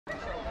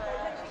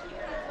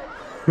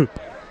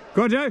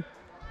Go on, Joe.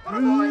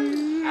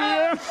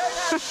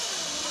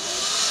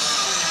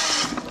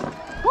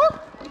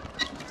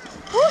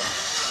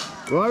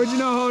 Why would you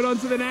not hold on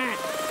to the net?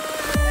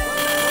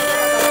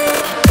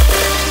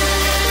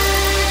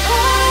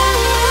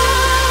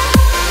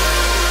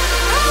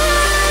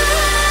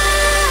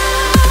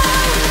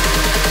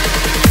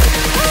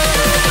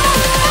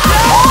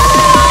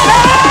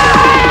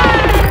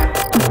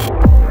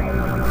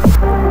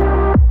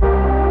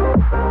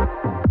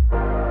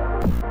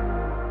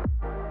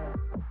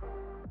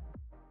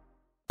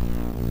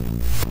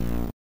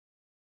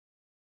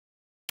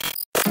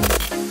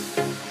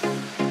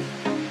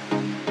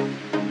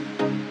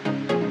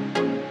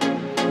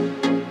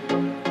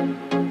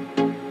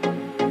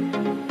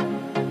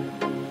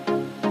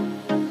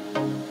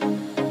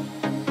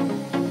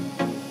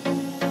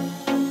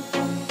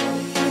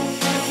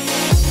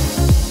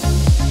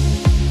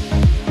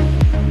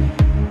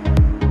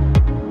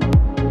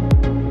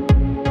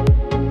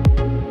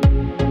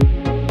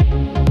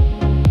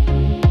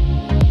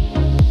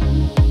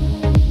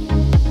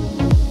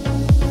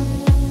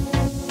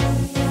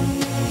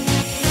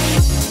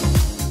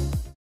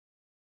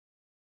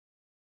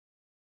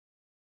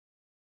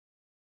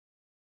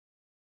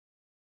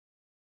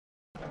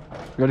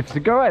 Ready for the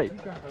Go Ape?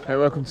 Hey,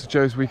 welcome to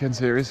Joe's weekend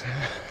series.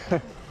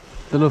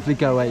 The lovely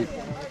Go Ape.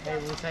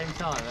 At the same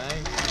time,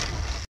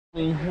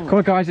 eh? Come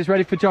on guys, it's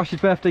ready for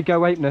Josh's birthday Go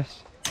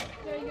Apeness.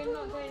 No, you're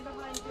not going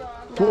behind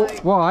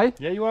Josh. Why?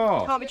 Yeah, you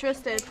are. Can't be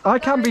trusted. I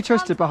can be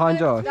trusted behind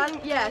Josh.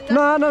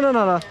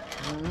 No.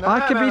 I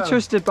can be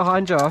trusted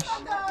behind Josh.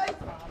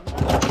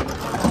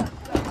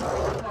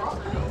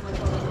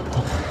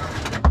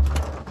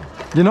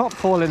 You're not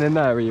falling in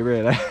there, are you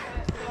really?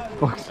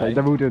 Fuck's sake,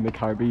 they're all doing the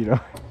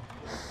Carabiner.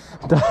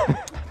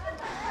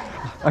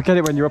 I get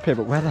it when you're up here,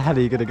 but where the hell are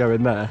you going to go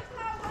in there?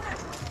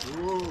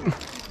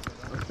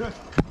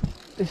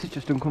 This is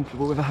just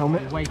uncomfortable with a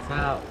helmet. Wait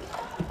out.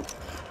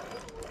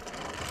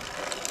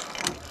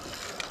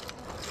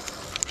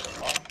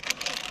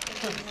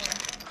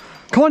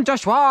 Come on,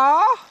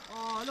 Joshua!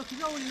 Oh, look,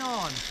 he's holding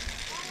on.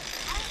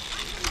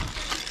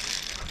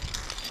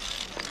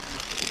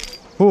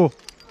 Oh,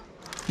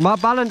 my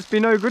balance be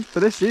no good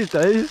for this these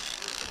days.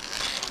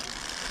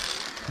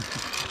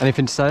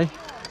 Anything to say?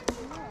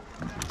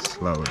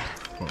 Slower.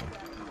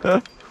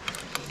 Videos,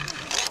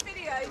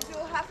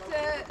 you'll have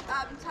to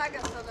tag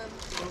us on them.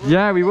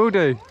 Yeah, we will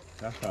do.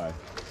 Okay.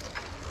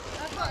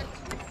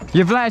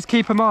 You've let us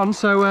keep them on,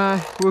 so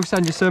we'll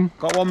send you some.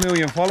 Got 1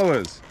 million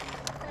followers.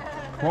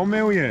 1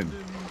 million.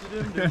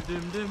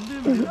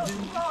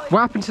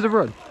 What happened to the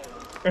run?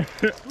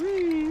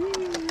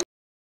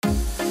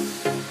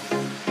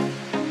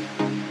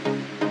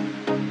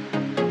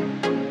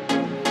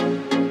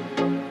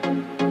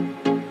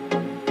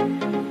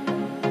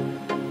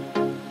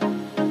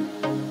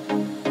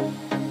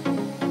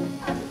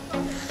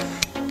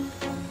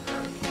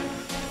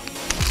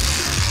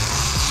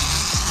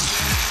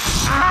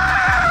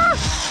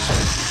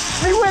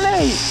 Hey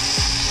Willie!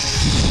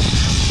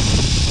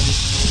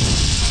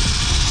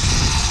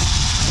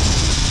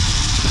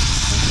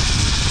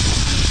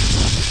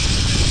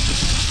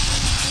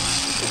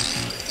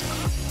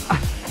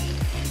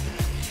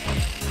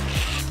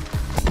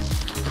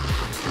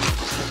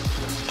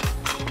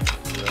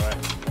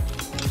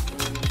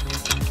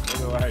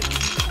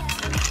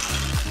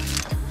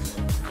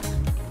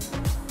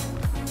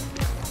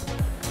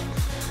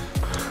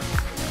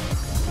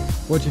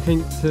 What do you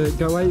think to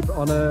Go Ape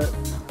on a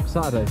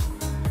Saturday?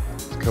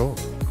 It's cool.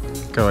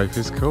 Go Ape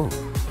is cool.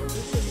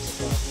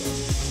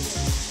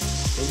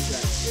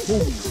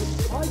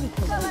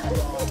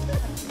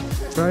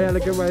 Very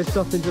elegant way of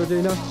stopping,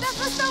 Georgina. That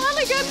was so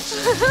elegant!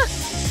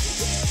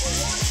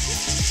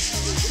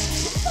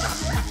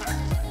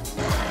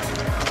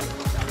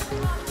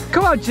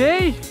 Come on,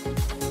 G!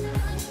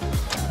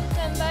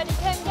 Somebody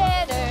can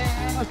get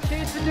her. Oh,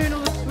 cheers for doing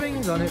all the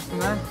swings on it for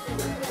me.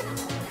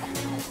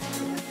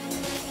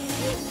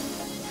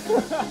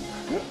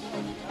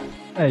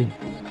 Hey,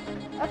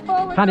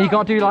 Hannah, you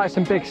got to do like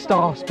some big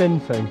star spin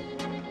thing. I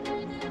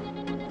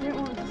don't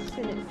want to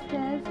spin, it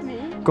scares me.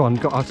 Go on,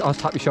 I'll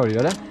tap your shoulder, you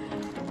ready?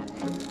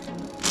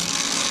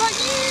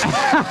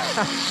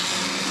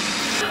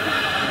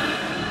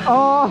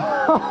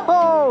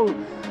 Oh,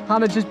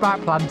 Hannah just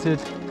back planted.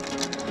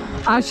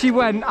 As she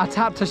went, I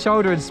tapped her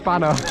shoulder and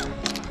span her.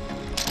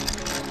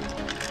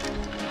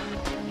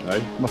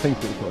 Hey? My thing's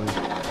pretty close.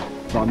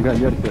 Right, I'm going,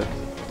 you ready for this?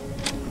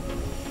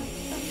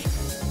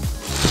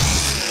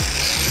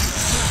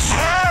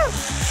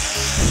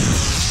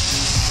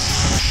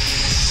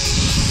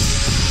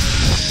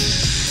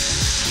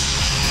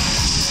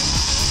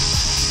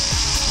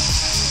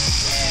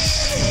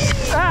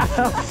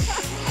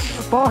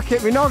 Bark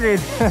hit me noggin.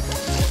 Gee,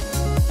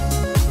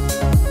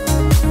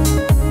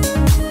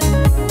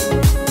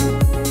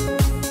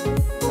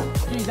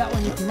 that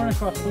one you can run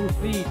across full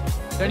speed.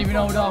 Don't even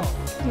hold on.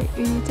 Are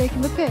you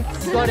taking the piss?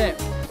 You got it.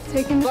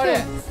 Taking the Got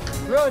piss? it.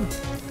 Run.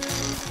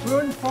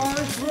 Run,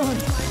 Forrest, run.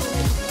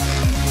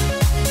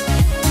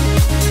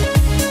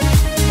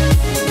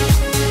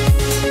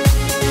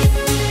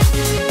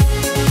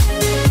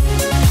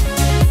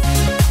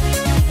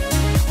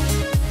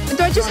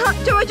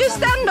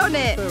 on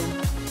it.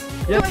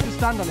 Yeah, if you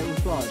stand on it, we'll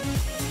slide.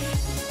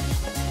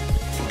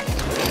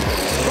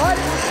 Right.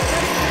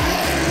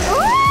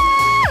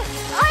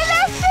 I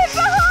left it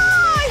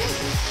behind!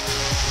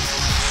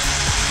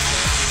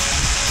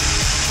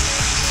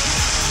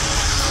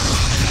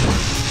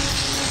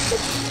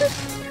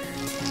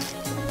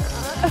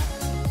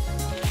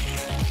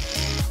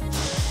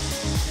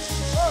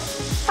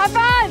 High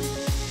five!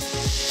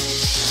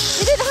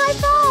 You did high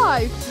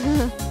five!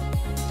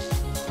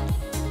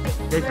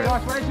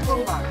 Josh, where's your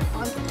ball bag?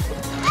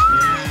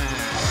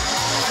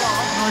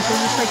 Nice one,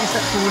 just take a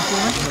step forward for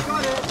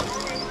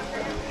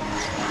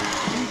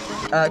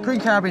me. Green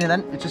carabiner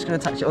then, we're just going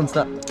to attach it onto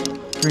that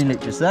green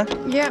loop just there.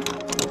 Yep.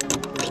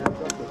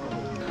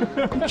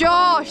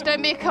 Josh,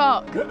 don't be a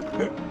cock. You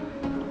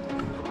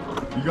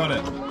got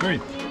it. 3,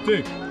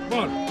 2,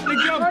 1. Big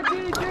jump.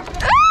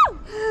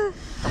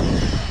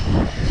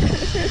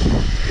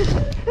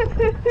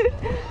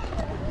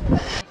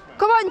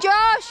 Come on,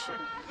 Josh.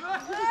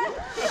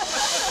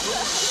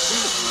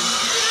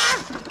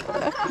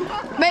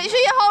 Make sure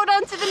you hold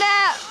on to the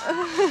net.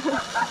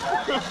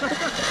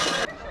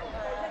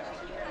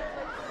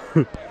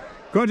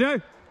 Go on, Joe.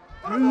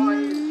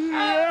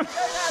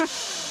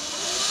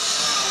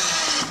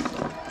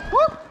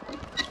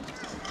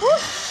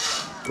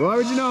 Why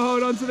would you not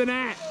hold on to the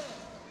net?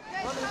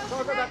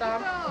 Go back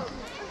down.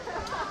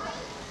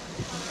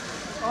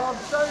 Oh, I'm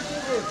so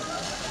dizzy.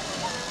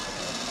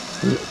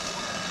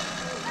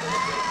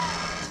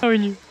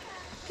 Showing you.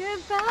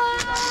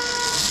 Goodbye.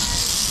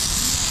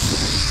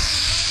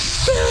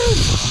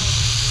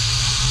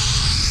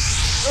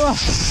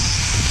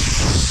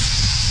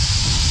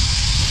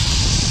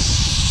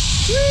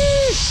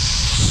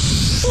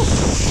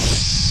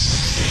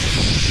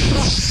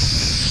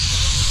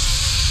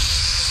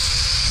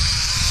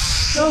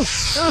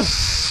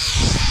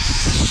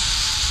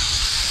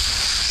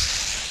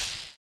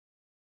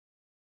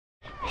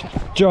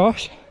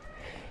 Josh,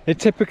 it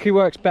typically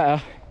works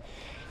better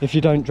if you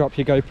don't drop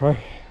your GoPro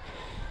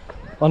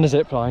on the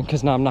zip line,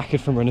 because now I'm knackered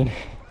from running.